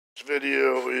This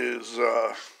video is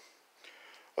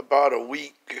about a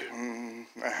week and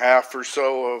a half or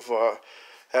so of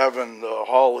having the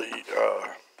Holley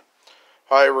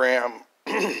Hi-Ram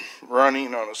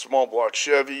running on a small block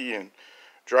Chevy and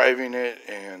driving it,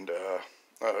 and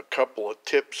a couple of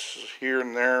tips here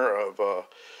and there of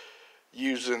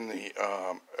using the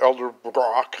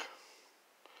Edelbrock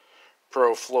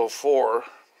Pro Flow 4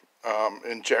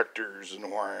 injectors and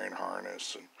wiring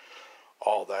harness and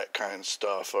all that kind of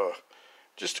stuff.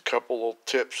 Just a couple little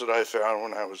tips that I found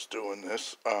when I was doing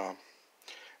this,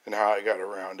 and how I got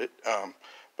around it.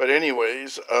 But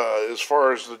anyways, as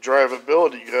far as the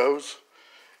drivability goes,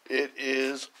 it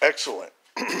is excellent.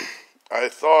 I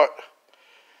thought,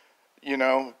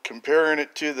 comparing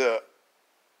it to the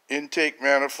intake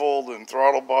manifold and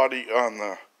throttle body on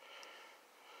the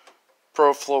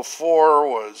Pro Flow 4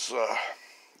 was,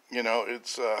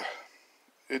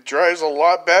 it drives a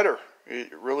lot better.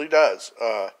 It really does.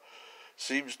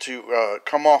 Seems to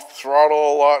come off the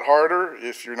throttle a lot harder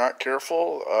if you're not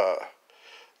careful.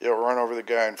 You'll run over the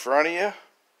guy in front of you.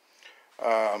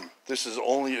 This is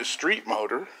only a street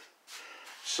motor,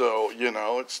 so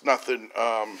it's nothing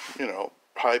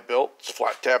high built. It's a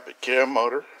flat tappet cam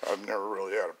motor. I've never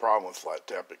really had a problem with flat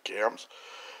tappet cams.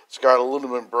 It's got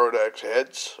aluminum Brodax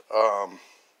heads.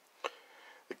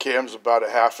 The cam's about a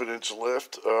 ½ inch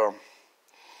lift.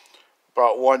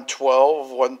 About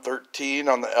 112, 113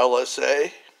 on the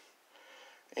LSA,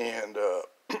 and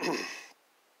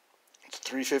it's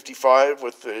 355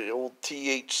 with the old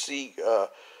THC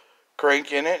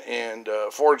crank in it, and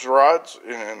forged rods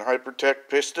and Hypertech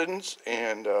pistons,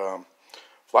 and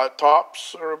flat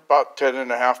tops are about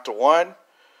 10.5 to 1.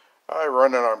 I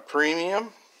run it on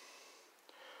premium.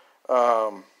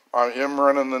 I am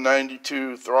running the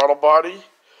 92 throttle body.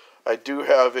 I do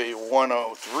have a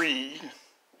 103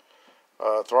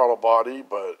 throttle body,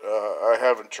 but I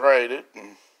haven't tried it,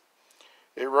 and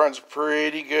it runs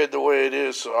pretty good the way it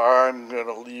is, so I'm going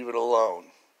to leave it alone.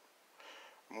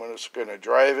 I'm just going to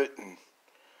drive it and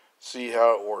see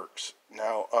how it works.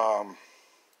 Now,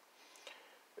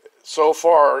 so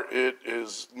far it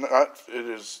is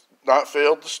not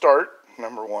failed to start,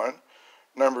 number one.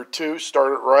 Number two,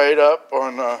 start it right up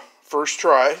on first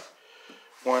try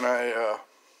when I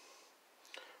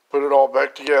put it all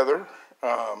back together.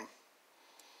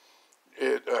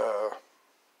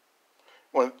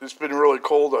 It's been really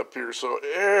cold up here, so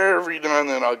every now and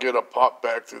then I'll get a pop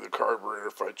back through the carburetor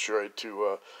if I try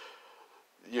to,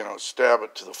 stab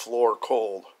it to the floor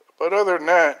cold. But other than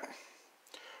that,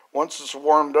 once it's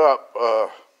warmed up,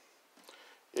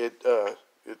 it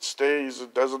stays.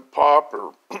 It doesn't pop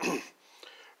or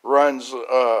runs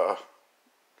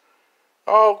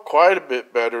quite a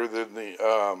bit better than the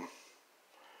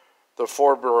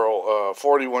 4-barrel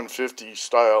 4150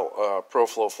 style Pro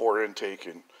Flow 4 intake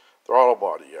and throttle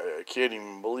body. I can't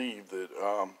even believe that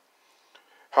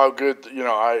how good,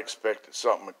 I expected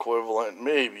something equivalent,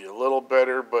 maybe a little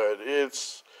better, but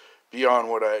it's beyond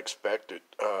what I expected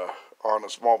on a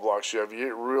small block Chevy.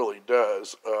 It really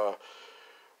does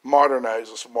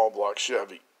modernize a small block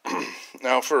Chevy.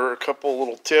 Now for a couple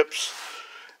little tips.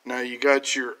 Now you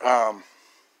got your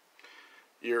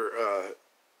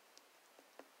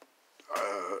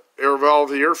air valve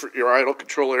here, for your idle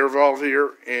control air valve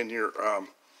here, and your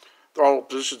throttle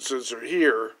position sensor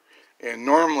here, and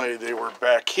normally they were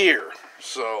back here.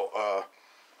 So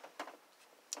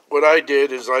what I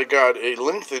did is I got a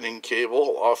lengthening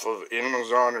cable off of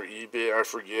Amazon or eBay, I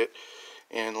forget,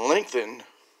 and lengthened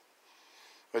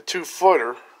a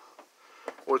 2-footer,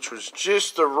 which was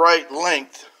just the right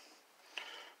length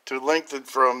to lengthen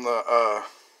from the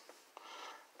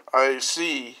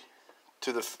IC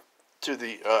to the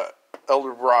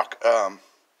Edelbrock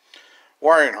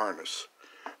wiring harness.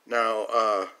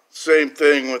 Now, same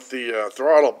thing with the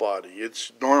throttle body.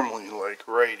 It's normally like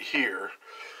right here.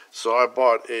 So I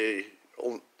bought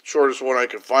shortest one I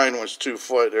could find was 2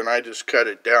 foot, and I just cut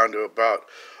it down to about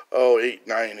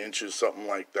 8-9 inches, something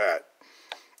like that.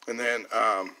 And then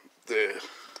the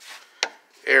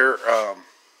air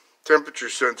temperature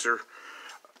sensor,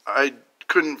 I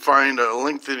couldn't find a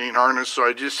lengthening harness, so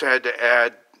I just had to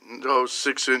add those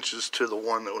 6 inches to the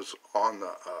one that was on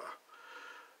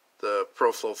the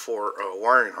Pro Flow 4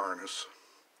 wiring harness.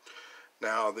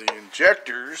 Now the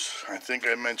injectors, I think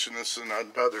I mentioned this in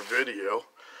another video,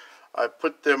 I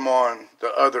put them on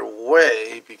the other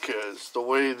way because the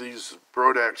way these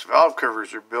Brodax valve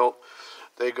covers are built,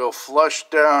 they go flush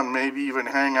down, maybe even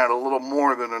hang out a little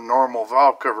more than a normal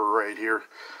valve cover right here,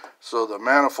 so the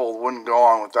manifold wouldn't go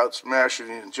on without smashing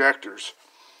the injectors.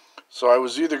 So I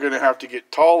was either going to have to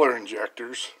get taller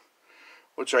injectors,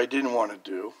 which I didn't want to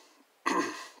do,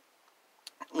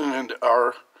 and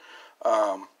are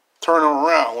turning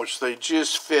around, which they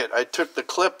just fit. I took the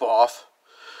clip off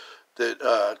that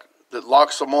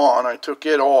locks them on. I took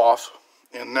it off,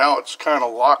 and now it's kind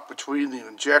of locked between the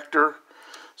injector.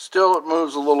 Still, it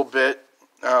moves a little bit.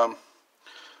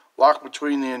 Locked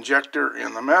between the injector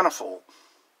and the manifold.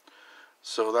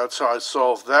 So that's how I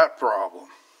solved that problem.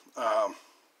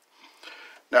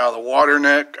 Now the water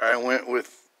neck, I went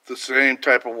with the same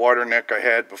type of water neck I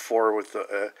had before with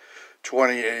the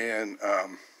 20 AN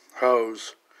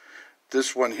hose.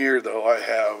 This one here, though, I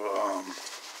have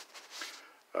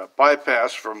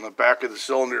bypass from the back of the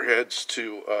cylinder heads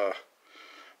to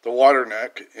the water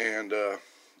neck, and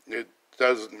it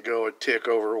doesn't go a tick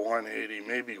over 180,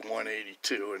 maybe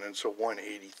 182, and it's a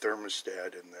 180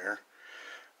 thermostat in there.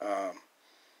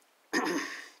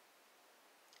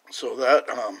 So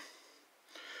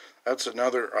that's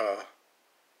another,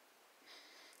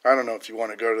 I don't know if you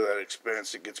want to go to that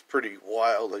expense. It gets pretty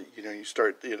wild. You know, you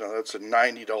start, you know, that's a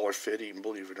 $90 fitting,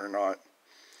 believe it or not.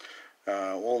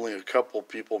 Only a couple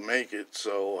people make it,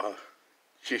 so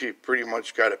you pretty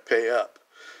much got to pay up.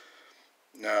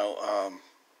 Now,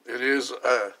 it is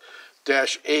a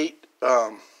 -8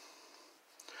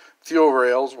 fuel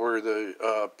rails, where the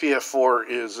PF4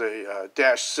 is a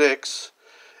 -6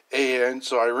 AN,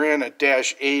 so I ran a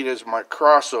 -8 as my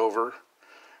crossover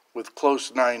with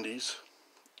close 90s,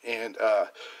 and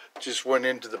just went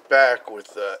into the back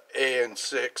with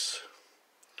AN6.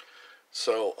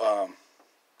 So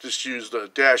just used a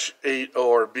 -8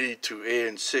 ORB to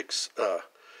AN6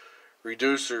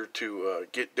 reducer to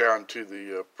get down to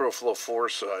the Pro Flow 4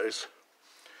 size.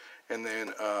 And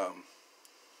then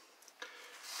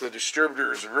the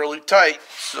distributor is really tight,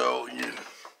 so you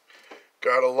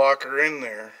gotta lock her in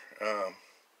there.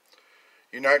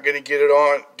 You're not gonna get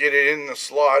it in the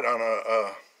slot on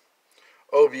a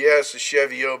OBS, a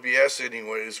Chevy OBS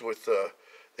anyways, with the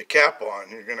cap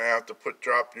on. You're gonna have to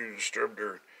drop your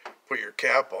distributor, put your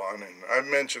cap on. And I've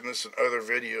mentioned this in other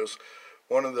videos.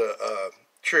 One of the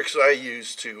tricks I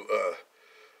use to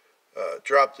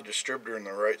drop the distributor in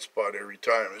the right spot every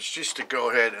time is just to go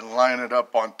ahead and line it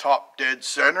up on top dead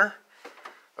center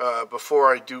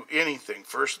before I do anything.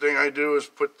 First thing I do is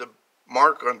put the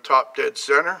mark on top dead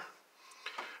center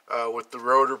with the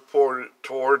rotor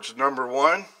towards number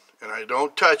 1, and I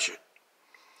don't touch it.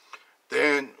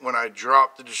 Then when I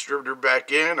drop the distributor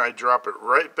back in, I drop it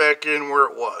right back in where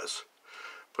it was.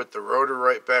 Put the rotor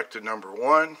right back to number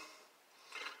 1.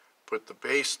 Put the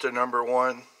base to number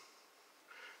 1.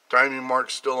 Timing mark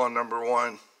still on number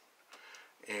 1.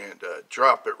 And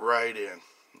drop it right in.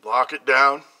 Lock it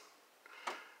down.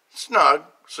 Snug,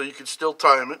 so you can still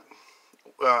time it.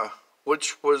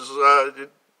 Which was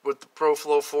with the Pro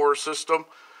Flow 4 system.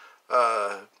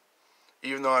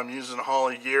 Even though I'm using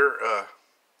Holley gear,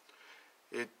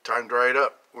 it timed right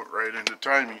up, went right into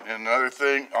timing. And another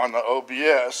thing on the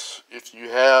OBS, if you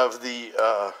have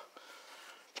the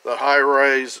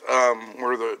high-rise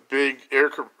where the big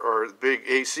big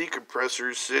AC compressor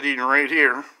is sitting right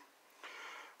here,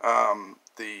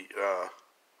 the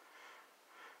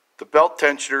belt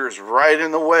tensioner is right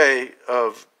in the way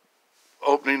of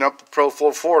opening up the Pro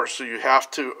Flow 4, so you have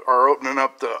to, or opening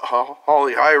up the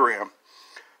Holley Hi-Ram,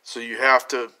 so you have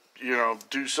to, you know,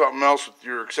 do something else with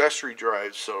your accessory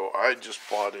drives. So I just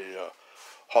bought a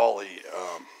Holley.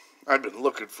 I've been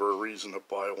looking for a reason to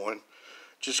buy one.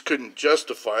 Just couldn't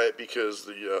justify it because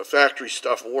the factory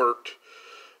stuff worked.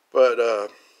 But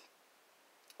I've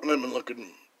been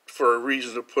looking for a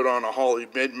reason to put on a Holley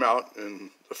mid-mount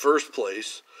in the first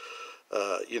place.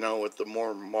 You know, with the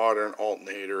more modern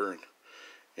alternator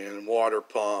and water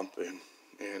pump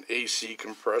and AC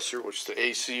compressor, which the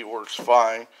AC works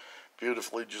fine,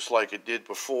 beautifully, just like it did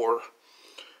before.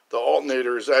 The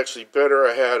alternator is actually better.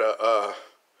 I had a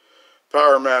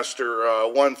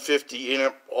PowerMaster 150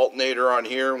 amp alternator on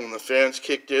here. When the fans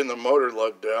kicked in, the motor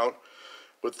lugged down.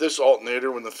 With this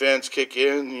alternator, when the fans kick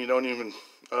in, you don't even,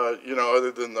 you know,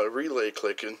 other than the relay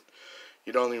clicking,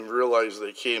 you don't even realize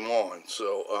they came on.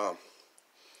 So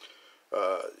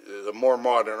the more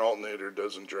modern alternator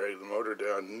doesn't drag the motor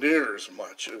down near as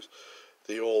much as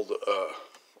the old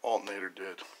alternator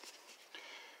did.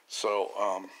 So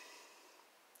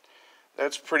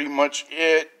that's pretty much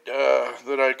it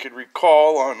that I could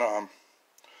recall on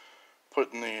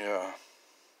putting the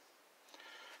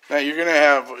now you're gonna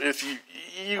have, if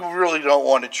you really don't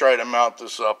want to try to mount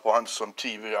this up on some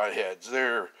TBI heads,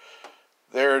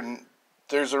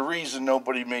 there's a reason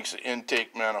nobody makes an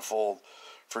intake manifold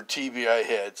for TBI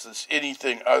heads. It's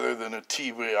anything other than a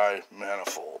TBI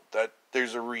manifold. That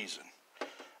there's a reason.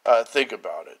 Think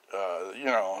about it. You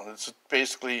know, it's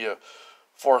basically a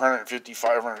 450,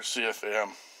 500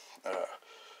 CFM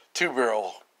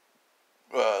two-barrel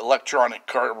electronic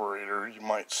carburetor, you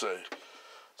might say.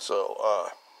 So,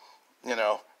 you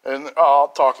know, and I'll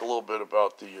talk a little bit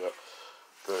about the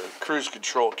cruise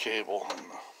control cable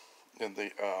and the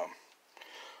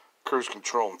cruise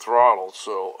control and throttle.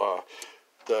 So,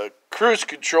 the cruise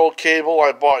control cable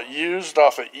I bought used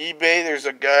off of eBay. There's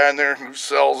a guy in there who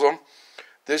sells them.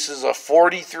 This is a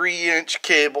 43-inch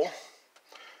cable.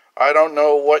 I don't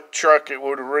know what truck it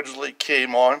would originally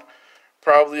came on.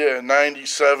 Probably a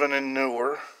 97 and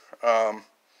newer.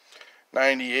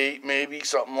 98 maybe,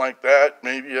 something like that.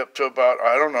 Maybe up to about,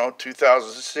 I don't know,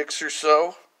 2006 or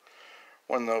so,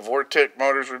 when the Vortec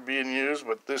motors were being used.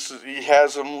 But this is, he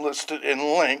has them listed in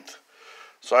length.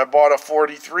 So I bought a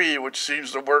 43, which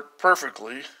seems to work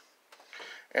perfectly.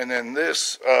 And then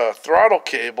this throttle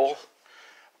cable,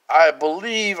 I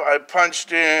believe I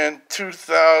punched in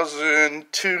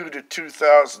 2002 to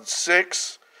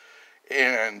 2006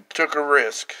 and took a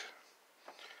risk.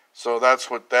 So that's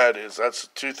what that is. That's a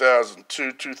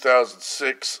 2002,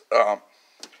 2006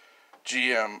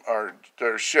 GM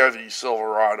or Chevy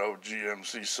Silverado,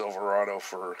 GMC Silverado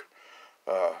for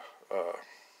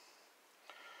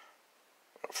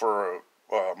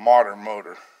a modern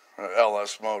motor, an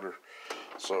LS motor.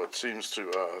 So it seems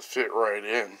to fit right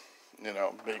in, you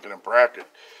know, making a bracket.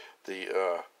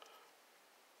 The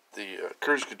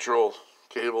cruise control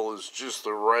cable is just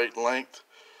the right length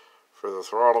for the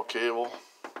throttle cable.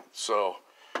 So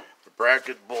the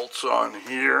bracket bolts on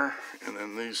here, and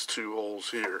then these two holes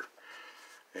here.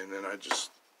 And then I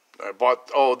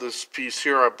bought, oh, this piece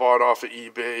here I bought off of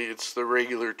eBay. It's the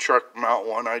regular truck mount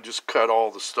one. I just cut all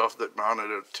the stuff that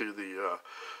mounted it to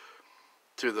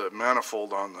the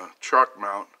manifold on the truck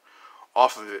mount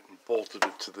off of it and bolted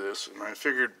it to this. And I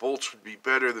figured bolts would be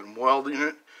better than welding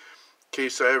it. In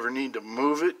case I ever need to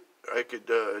move it, I could,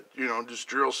 you know, just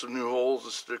drill some new holes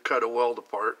just to cut a weld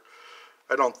apart.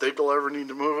 I don't think I'll ever need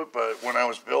to move it, but when I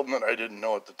was building it, I didn't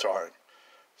know at the time.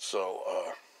 So,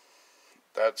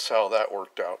 that's how that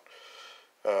worked out.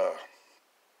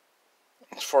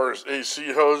 As far as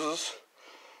AC hoses,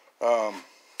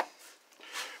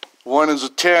 one is a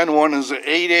 10, one is an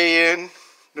 8 AN.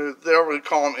 They don't really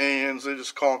call them ANs, they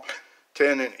just call them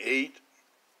 10 and 8.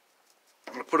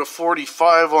 I'm going to put a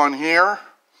 45 on here.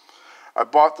 I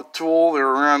bought the tool, they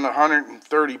were around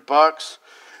 130 bucks.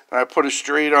 And I put a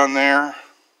straight on there.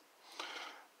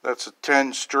 That's a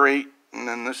 10 straight, and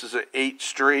then this is an 8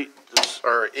 straight,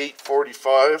 or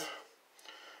 845.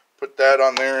 Put that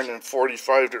on there, and then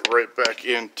 45'd it right back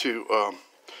into.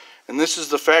 And this is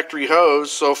the factory hose.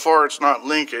 So far, it's not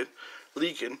leaking.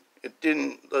 It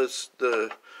didn't. The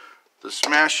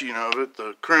smashing of it,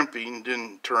 the crimping,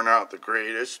 didn't turn out the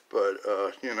greatest. But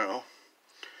you know,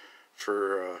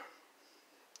 for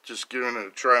just giving it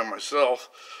a try myself.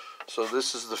 So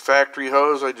this is the factory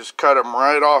hose. I just cut them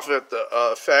right off at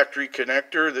the factory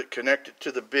connector that connected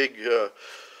to the big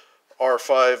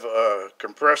R5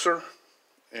 compressor,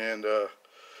 and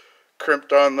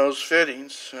crimped on those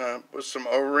fittings with some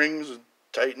O-rings and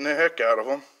tighten the heck out of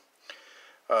them.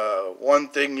 One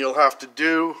thing you'll have to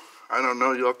do, I don't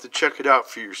know, you'll have to check it out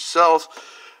for yourself,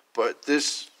 but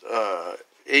this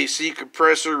AC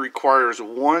compressor requires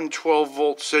one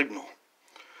 12-volt signal.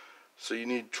 So you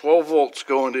need 12 volts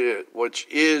going to it, which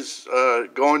is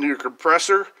going to your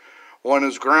compressor. One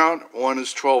is ground, one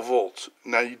is 12 volts.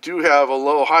 Now you do have a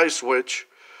low-high switch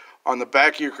on the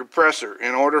back of your compressor.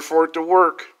 In order for it to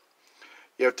work,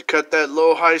 you have to cut that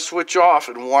low-high switch off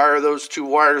and wire those two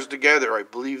wires together. I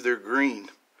believe they're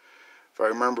green, if I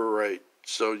remember right.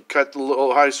 So you cut the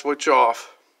low-high switch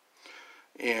off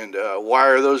and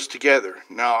wire those together.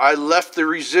 Now I left the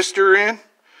resistor in.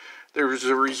 There was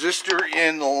a resistor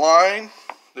in the line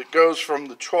that goes from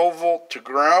the 12 volt to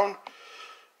ground,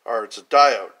 or it's a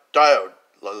diode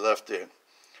left in.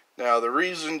 Now the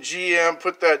reason GM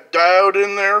put that diode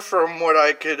in there, from what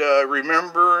I could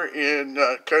remember and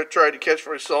try to catch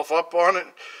myself up on it,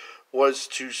 was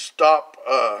to stop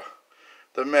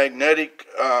the magnetic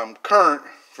current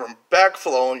from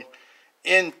backflowing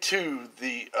into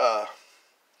the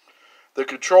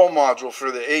control module for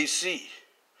the AC.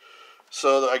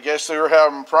 So I guess they were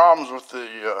having problems with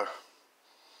the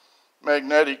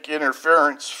magnetic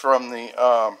interference from the,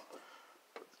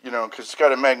 you know, because it's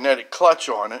got a magnetic clutch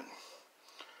on it,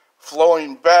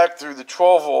 flowing back through the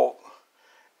 12 volt,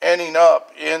 ending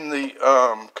up in the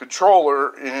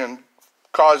controller and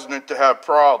causing it to have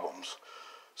problems.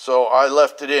 So I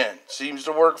left it in. Seems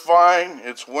to work fine.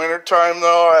 It's winter time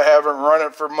though. I haven't run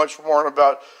it for much more than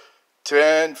about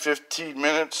 10-15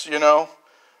 minutes, you know.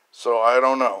 So I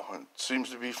don't know. It seems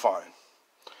to be fine.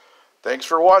 Thanks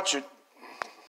for watching.